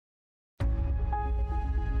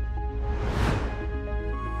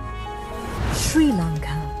Sri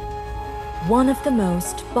Lanka, one of the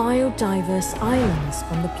most biodiverse islands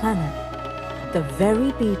on the planet, the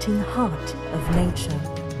very beating heart of nature,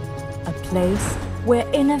 a place where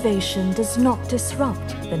innovation does not disrupt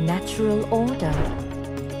the natural order.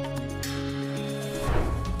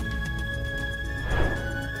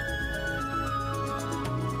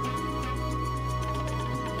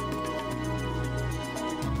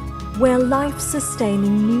 Where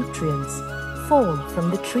life-sustaining nutrients fall from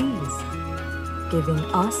the trees, giving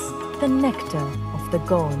us the nectar of the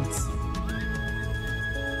gods.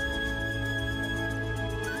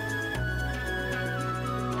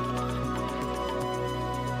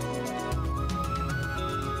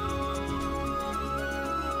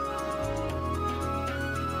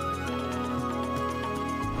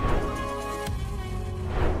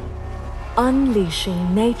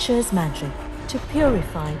 Unleashing nature's magic to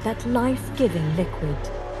purify that life-giving liquid,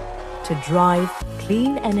 to drive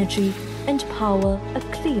clean energy and power a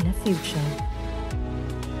cleaner future.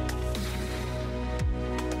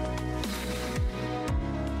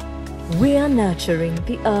 We are nurturing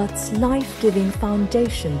the Earth's life-giving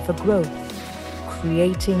foundation for growth,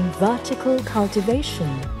 creating vertical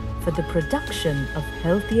cultivation for the production of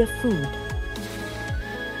healthier food.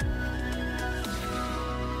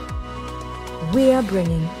 We are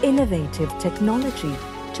bringing innovative technology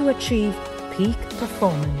to achieve peak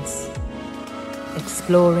performance,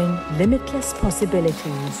 exploring limitless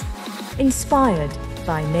possibilities, inspired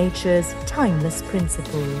by nature's timeless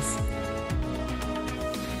principles.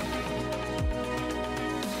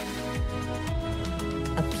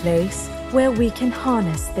 A place where we can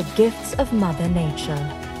harness the gifts of Mother Nature,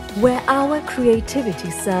 where our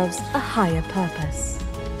creativity serves a higher purpose,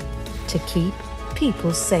 to keep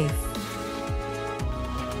people safe.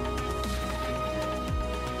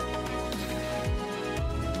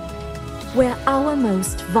 Where our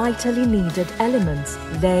most vitally needed elements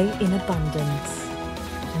lay in abundance.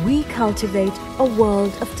 We cultivate a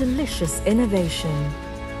world of delicious innovation,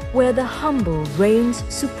 where the humble reigns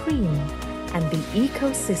supreme and the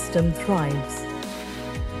ecosystem thrives.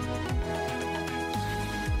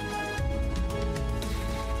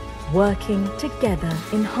 Working together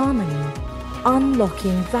in harmony,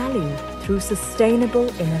 unlocking value through sustainable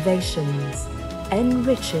innovations,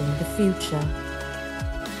 enriching the future.